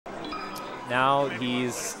now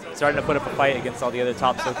he's starting to put up a fight against all the other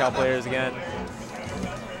top SoCal players again.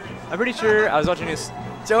 I'm pretty sure I was watching his.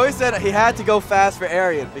 Joey said he had to go fast for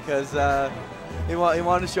Arian because he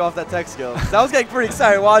wanted to show off that tech skill. So I was getting pretty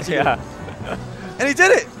excited watching it. And he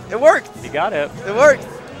did it. It worked. He got it. It worked.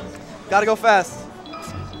 Got to go fast.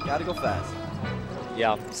 Got to go fast.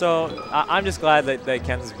 Yeah. So I'm just glad that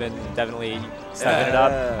Ken's been definitely stepping it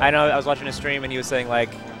up. I know I was watching his stream and he was saying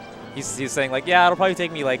like, he's saying like, yeah, it'll probably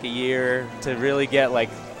take me like a year to really get like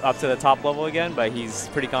up to the top level again, but he's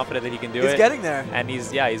pretty confident that he can do it. He's getting there. And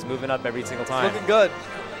he's moving up every single time. It's looking good.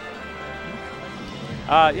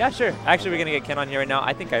 Yeah, sure. Actually, we're going to get Ken on here right now.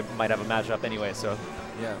 I think I might have a matchup anyway, so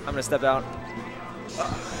yeah, I'm going to step out.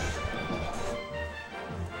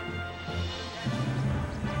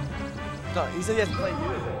 No, he said he has to play you.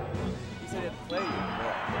 He said he has to play you.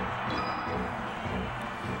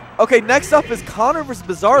 Okay, next up is Connor versus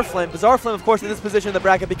Bizzaro Flame. Bizzaro Flame, of course, in this position in the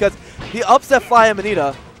bracket because he upset Fly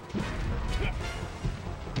Amanita.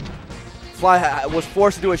 Fly was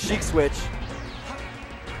forced to do a Sheik switch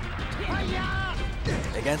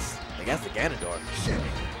against the Ganondorf.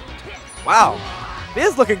 Wow,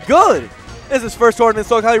 Biz looking good. This is his first tournament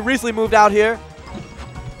in SoCal. He recently moved out here.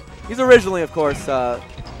 He's originally, of course,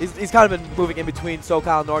 he's kind of been moving in between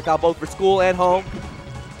SoCal and NorCal, both for school and home.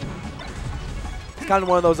 He's kind of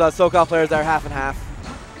one of those SoCal players that are half and half.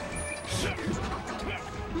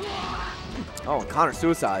 Oh, and Connor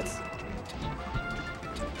suicides.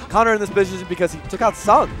 Connor in this position because he took out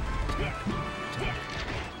Sung.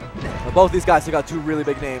 But both these guys took out two really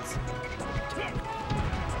big names.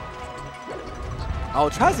 Oh,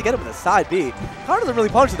 tries to get him with a side B. Connor doesn't really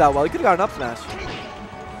punch it that well. He could have got an up smash.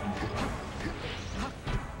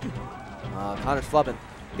 Connor's flubbing.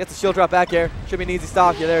 Gets the shield drop back air. Should be an easy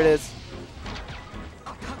stock. Yeah, there it is.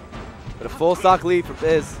 But a full stock lead for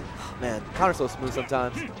Biz. Oh, man, Connor's so smooth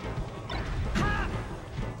sometimes.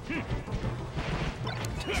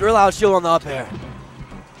 Drill out shield on the up air.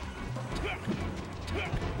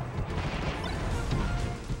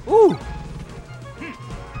 Ooh.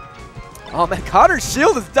 Oh, man, Connor's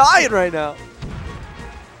shield is dying right now.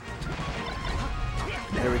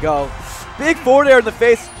 There we go. Big forward air in the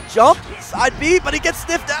face. Jump, side B, but he gets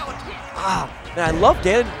sniffed out. Ah, man, I love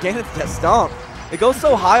Ganon's that stomp. It goes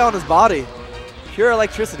so high on his body. Pure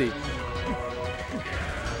electricity.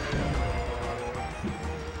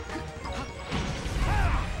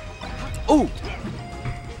 Ooh.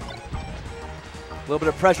 A little bit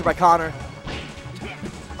of pressure by Connor.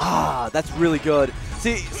 Ah, that's really good.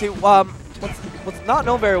 See, what's not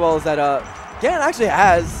known very well is that Ganon actually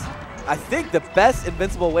has, I think, the best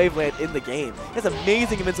invincible waveland in the game. He has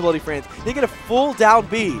amazing invincibility frames. He can get a full down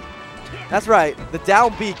B. That's right, the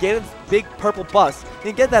down B, Ganon's big purple bust. He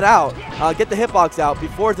can get that out, get the hitbox out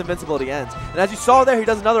before his invincibility ends. And as you saw there, he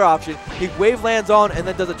does another option. He wave lands on and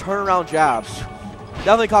then does a turnaround jab.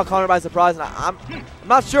 Definitely caught Connor by surprise, and I'm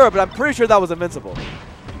not sure, but I'm pretty sure that was invincible.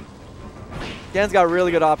 Ganon's got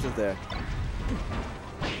really good options there.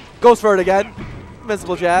 Goes for it again.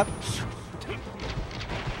 Invincible jab.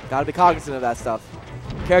 Gotta be cognizant of that stuff.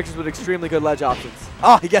 Characters with extremely good ledge options.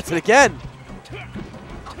 Oh, he gets it again.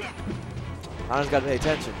 Connor's gotta pay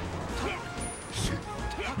attention.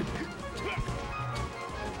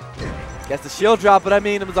 Gets the shield drop, but I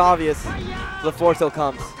mean, it was obvious. The force still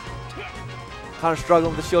comes. Connor's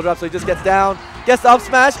struggling with the shield drop, so he just gets down. Gets the up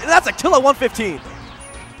smash, and that's a kill at 115.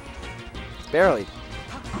 Barely.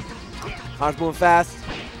 Connor's moving fast.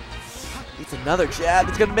 Eats another jab.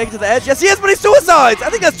 It's going to make it to the edge. Yes, he is, but he suicides. I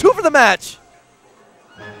think that's 2 for the match.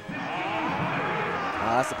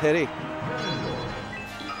 That's a pity.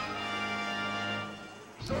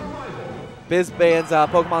 Biz bans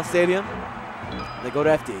Pokemon Stadium. They go to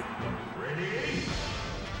FD.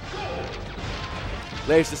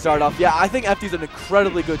 Layers to start off. Yeah, I think FD's an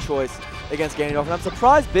incredibly good choice against Ganondorf, and I'm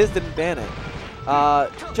surprised Biz didn't ban it.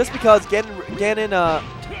 Just because Ganon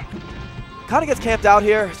kind of gets camped out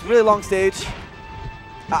here. It's a really long stage.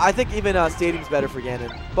 I think even Stadium's better for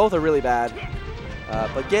Ganon. Both are really bad.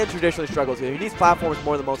 But Ganon traditionally struggles here. He needs platforms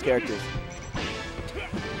more than most characters.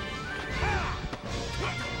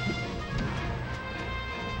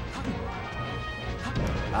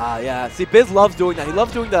 Yeah. See, Biz loves doing that. He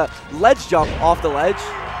loves doing the ledge jump off the ledge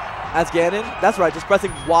as Ganon. That's right, just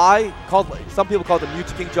pressing Y. Some people call it the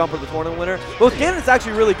Mewtwo King jump or the tournament winner. But with Ganon, it's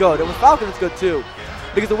actually really good. And with Falcon, it's good too.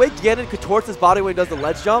 Because the way Ganon contorts his body when he does the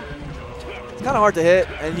ledge jump, it's kind of hard to hit.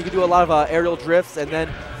 And he can do a lot of aerial drifts. And then,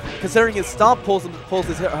 considering his stomp pulls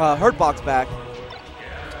his hurt box back,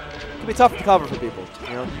 it can be tough to cover for people.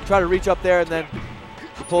 You know, you try to reach up there, and then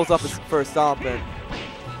he pulls up for a stomp, and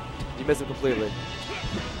you miss him completely.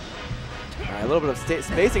 All right, a little bit of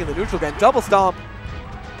spacing in the neutral again. Double stomp.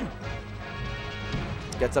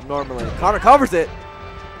 Gets up normally. Connor covers it.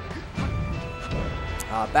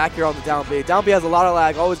 Back here on the down B. Down B has a lot of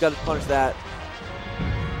lag. Always got to punish that.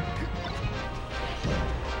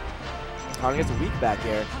 Connor gets a weak back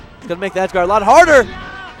here. He's going to make the edge guard a lot harder.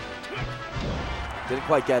 Didn't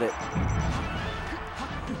quite get it.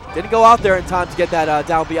 Didn't go out there in time to get that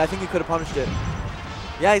down B. I think he could have punished it.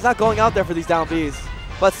 Yeah, he's not going out there for these down Bs.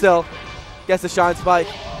 But still, gets the shine spike.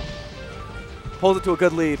 Pulls it to a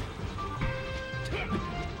good lead.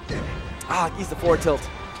 He's the forward tilt.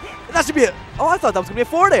 And that should be it. Oh, I thought that was going to be a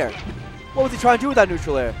forward air. What was he trying to do with that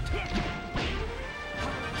neutral air?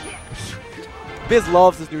 Biz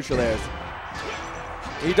loves his neutral airs.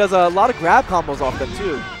 He does a lot of grab combos off them,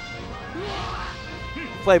 too.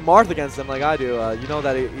 Play Marth against him like I do. You know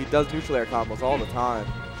that he does neutral air combos all the time.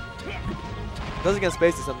 Does against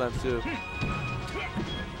Spacey sometimes, too.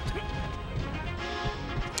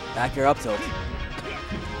 Back air up tilt.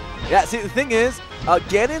 Yeah, see, the thing is,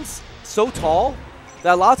 Ganon's so tall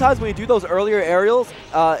that a lot of times when you do those earlier aerials,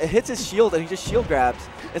 it hits his shield and he just shield grabs.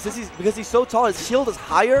 And since because he's so tall, his shield is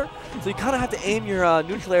higher, so you kind of have to aim your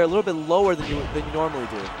neutral air a little bit lower than you normally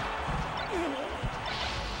do.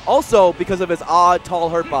 Also, because of his odd tall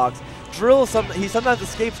hurt box, he sometimes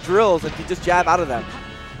escapes drills and can just jab out of them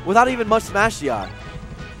without even much smash DI.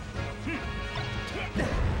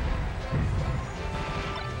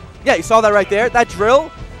 Yeah, you saw that right there. That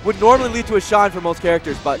drill would normally lead to a shine for most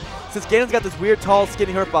characters, but since Ganon's got this weird, tall,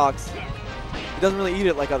 skinny hurt box, he doesn't really eat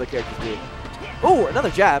it like other characters do. Ooh, another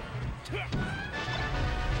jab.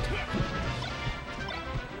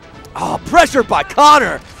 Oh, pressure by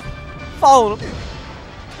Connor. Following him.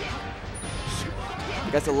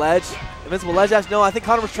 Gets a ledge. Invincible ledge dash. No, I think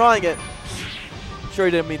Connor was trying it. Sure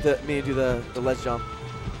he didn't mean to do the ledge jump.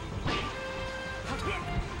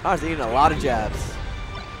 Connor's eating a lot of jabs.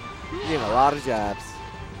 Eating a lot of jabs.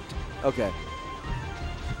 Okay.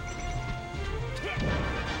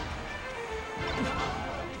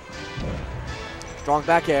 Strong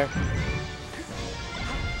back air.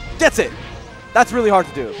 Gets it. That's really hard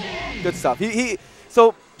to do. Good stuff.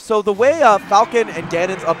 So the way Falcon and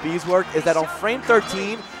Ganon's up Bs work is that on frame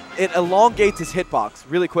 13, it elongates his hitbox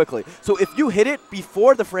really quickly. So if you hit it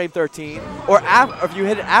before the frame 13, or if you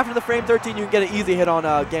hit it after the frame 13, you can get an easy hit on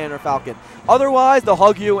Ganon or Falcon. Otherwise, they'll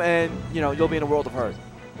hug you and you'll be in a world of hurt.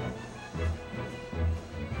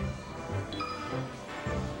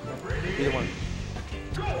 Either one.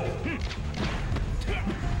 Go ahead.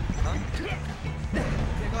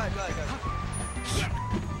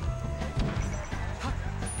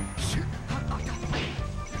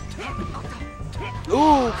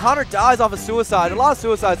 Ooh, Connor dies off a suicide. A lot of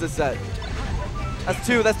suicides this set. That's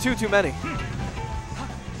too many.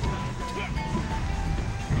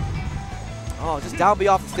 Oh, just down B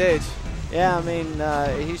off the stage. Yeah, I mean,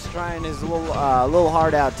 he's trying his little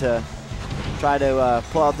heart out to try to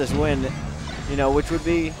pull out this win, which would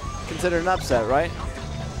be considered an upset, right?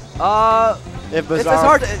 If Bizzaro, it's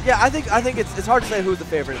hard to, yeah, I think it's hard to say who's the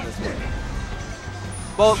favorite in this one.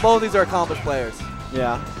 Both of these are accomplished players.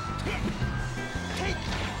 Yeah.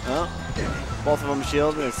 Well, both of them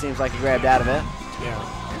shield, and it seems like he grabbed out of it. Yeah.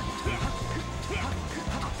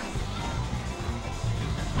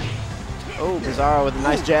 Oh, Bizzaro with a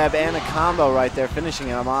nice jab and a combo right there, finishing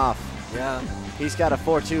him off. Yeah. He's got a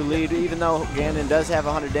 4-2 lead, even though Ganon does have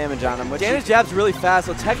 100 damage on him. Ganon's jab's really fast,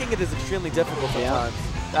 so teching it is extremely difficult sometimes.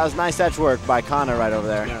 Yeah. That was nice edge work by Connor right over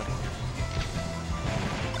there. Yeah.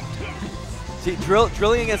 See,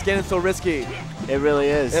 drilling against Ganon's so risky. It really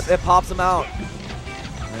is. It pops him out.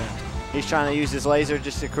 Yeah. He's trying to use his laser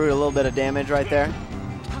just to accrue a little bit of damage right there.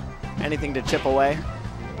 Anything to chip away.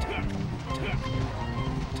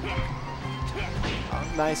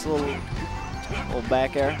 Nice little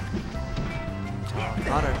back air.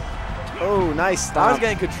 Connor. Oh, nice stop. Connor's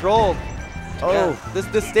getting controlled. Oh. Yeah.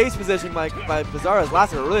 This stage positioning by Bizzaro has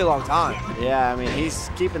lasted a really long time. Yeah, I mean, he's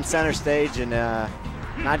keeping center stage and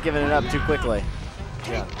not giving it up too quickly.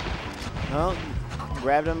 Yeah. Oh,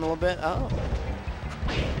 grabbed him a little bit. Oh.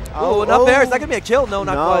 Oh, an up air. Is that going to be a kill? No,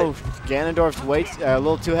 not quite. No, Ganondorf's weight's a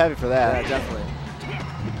little too heavy for that. Yeah, definitely.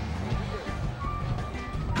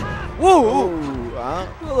 Woo! Ooh, a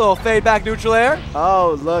little fade back neutral air.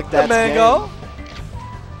 Oh, look, that's the mango.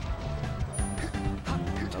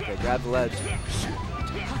 Okay, grab the ledge.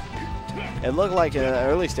 It looked like in the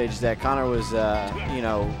early stages that Connor was,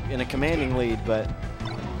 in a commanding lead, but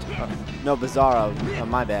no, Bizzaro.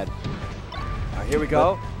 My bad. All right, here we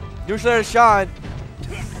go. Neutral air to shine.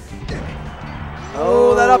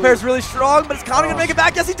 Oh, that up air is really strong, but is Connor going to make it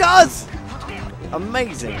back? Yes, he does.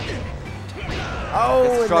 Amazing.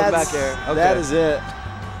 Oh, and strong back air. Okay. That is it.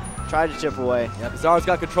 Tried to chip away. Yeah, Bizarro's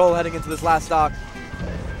got control heading into this last stock.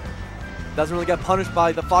 Doesn't really get punished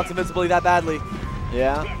by the Fox Invincibility that badly.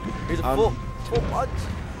 Yeah. Here's a full punch.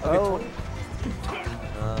 Okay,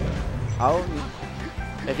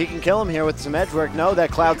 if he can kill him here with some edge work, no,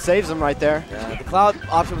 that cloud saves him right there. Yeah, the cloud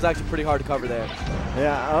option was actually pretty hard to cover there.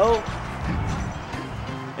 Yeah,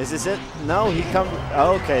 Is this it? No, he comes.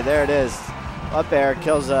 Okay, there it is. Up air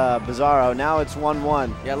kills Bizzaro. Now it's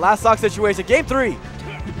 1-1. Yeah, last stock situation, game 3.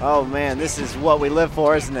 Oh man, this is what we live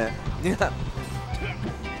for, isn't it? Yeah.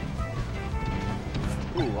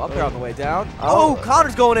 Ooh, up there on the way down. Oh,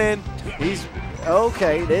 Connor's going in. He's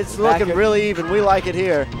okay. It's looking really even. We like it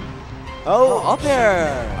here. Oh, up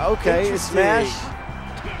there. Okay, smash.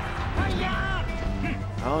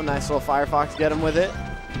 Oh, nice little Firefox. Get him with it.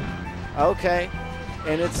 Okay,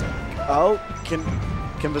 and it's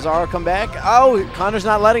can Bizzaro come back? Oh, Connor's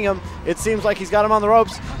not letting him. It seems like he's got him on the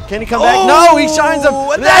ropes. Can he come back? No, he shines him.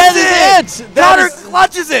 And that's it. Connor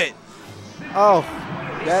clutches it. Oh,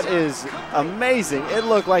 that is amazing. It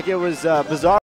looked like it was Bizzaro.